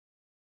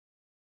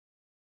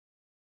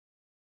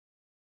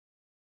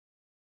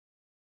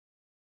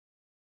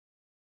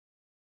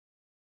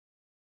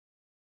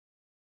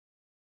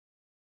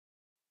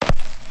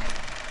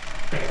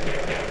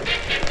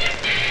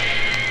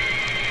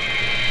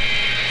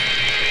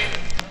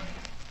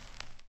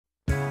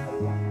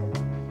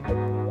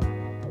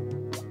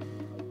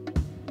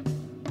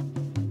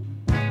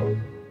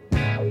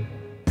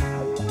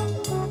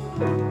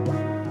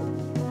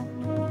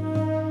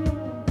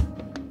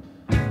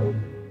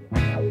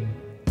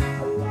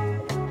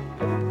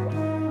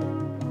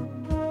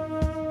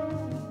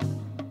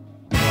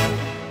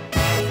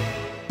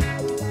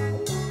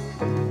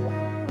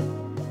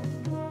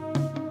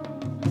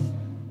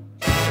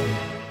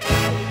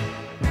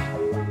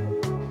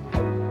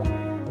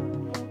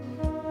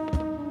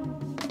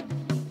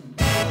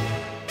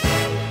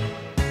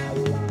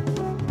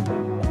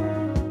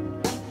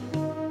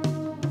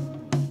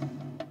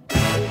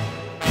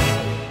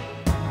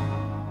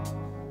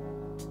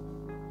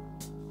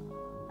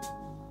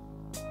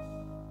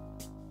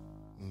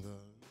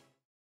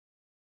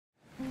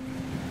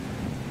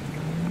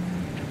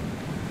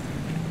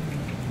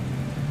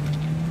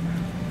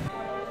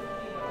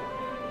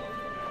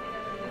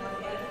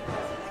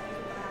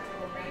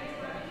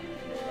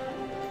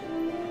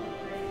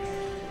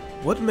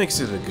What makes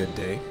it a good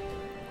day?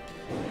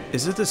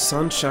 Is it the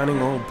sun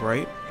shining all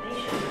bright?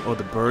 Or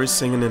the birds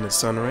singing in the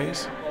sun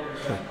rays?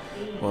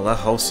 Well, I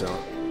hope so,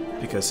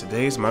 because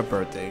today is my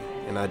birthday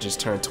and I just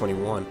turned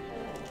 21.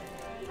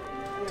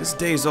 This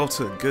day is off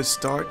to a good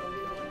start.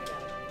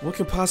 What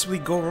can possibly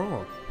go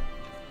wrong?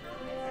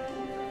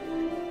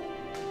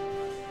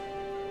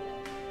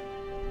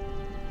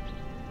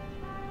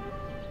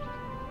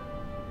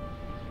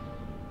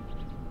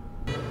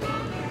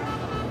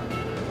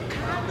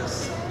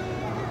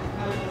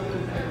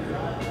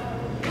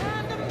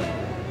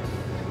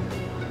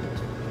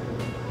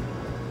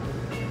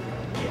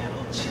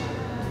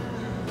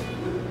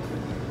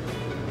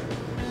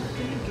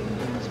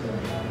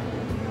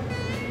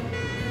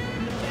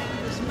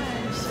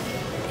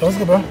 What's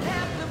good, bro?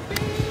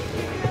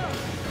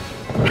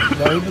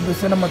 Yo, you did the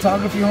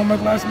cinematography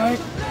homework last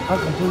night? I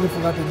completely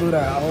forgot to do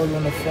that. I was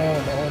on the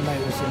phone the whole night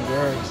with some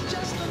girls.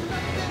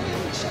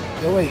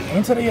 Yo, wait,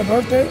 ain't today your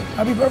birthday?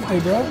 Happy birthday,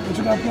 bro. What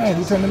you got planned?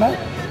 You turning up?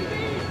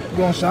 You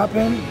going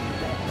shopping?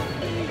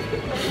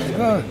 It's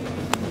good.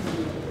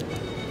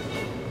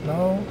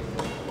 No?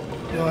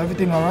 Yo,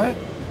 everything alright?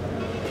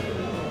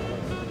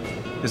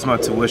 It's my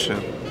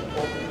tuition.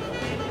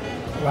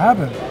 What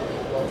happened?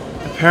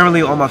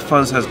 Apparently all my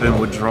funds has been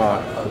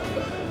withdrawn.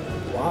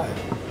 Why?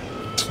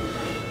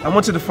 I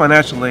went to the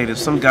financial aid and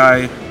some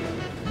guy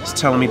is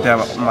telling me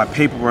that my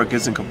paperwork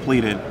isn't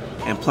completed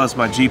and plus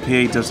my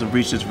GPA doesn't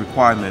reach its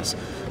requirements,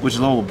 which is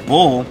a little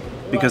bull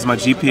because my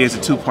GPA is a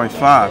 2.5.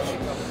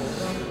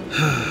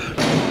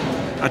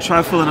 I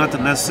tried filling out the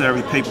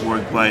necessary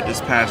paperwork, but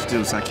it's past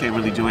due, so I can't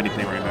really do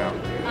anything right now.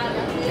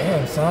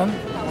 Damn, son.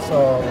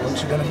 So,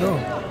 what you gonna do?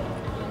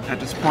 At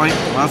this point,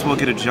 might as well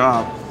get a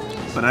job.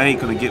 But I ain't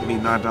gonna get me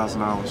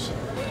 $9,000.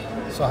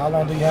 So how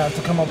long do you have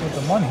to come up with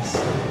the money?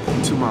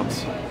 2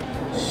 months.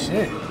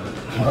 Shit.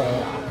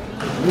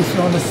 At least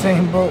you're on the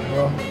same boat,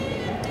 bro.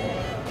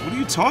 What are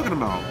you talking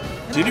about?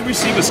 Did you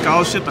receive a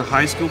scholarship in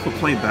high school for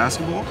playing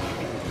basketball?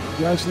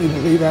 You actually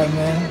believe that,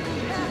 man?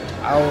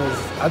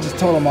 I just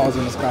told them I was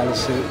in a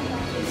scholarship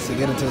to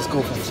get into the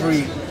school for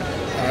free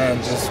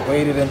and just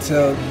waited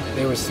until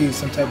they received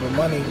some type of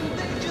money.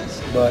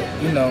 But,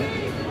 you know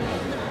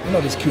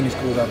these CUNY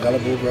schools are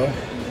gullible, bro.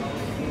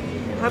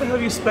 How the hell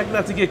do you expect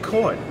not to get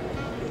caught?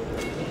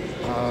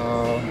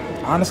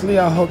 Honestly,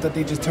 I hope that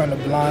they just turn a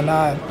blind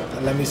eye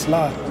and let me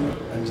slide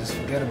and just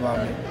forget about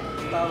me.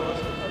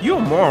 You're a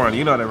moron,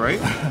 you know that,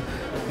 right?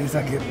 At least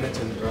I get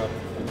bitches, bro.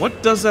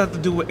 What does that have to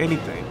do with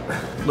anything?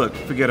 Look,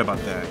 forget about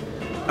that.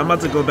 I'm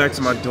about to go back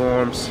to my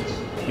dorms,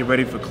 get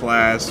ready for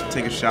class,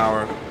 take a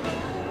shower,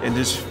 and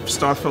just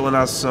start filling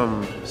out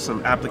some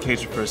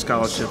application for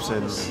scholarships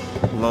and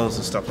loans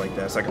and stuff like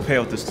that so I can pay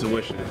off this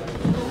tuition.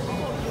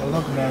 Well,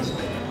 look, man.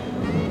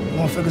 We're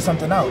gonna figure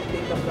something out.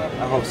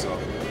 I hope so.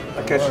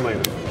 I'll catch you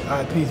later.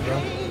 Alright, peace,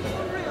 bro.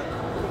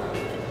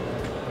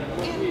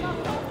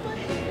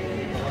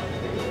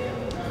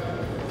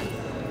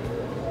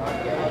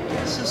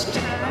 This is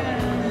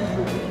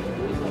time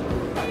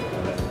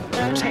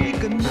to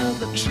take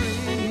another trip.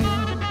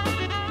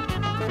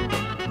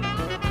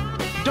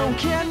 Don't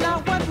care now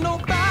what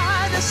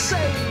nobody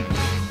say.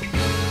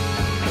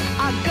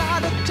 I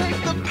gotta take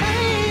the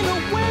pain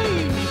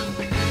away.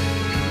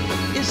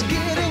 It's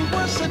getting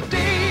worse a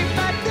day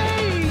by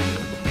day,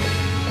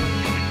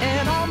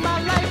 and all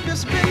my life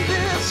has been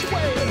this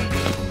way.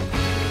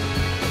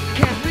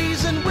 Can't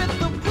reason with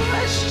the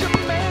pressure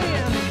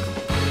man.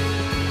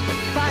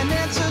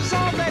 Finance is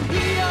all that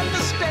he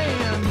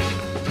understands.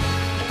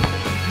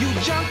 You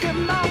junkie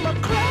mama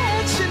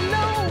crash, you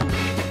know,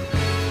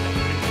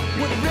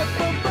 would rip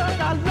her, but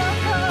I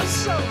love her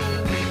so,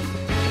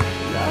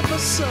 love her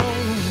so.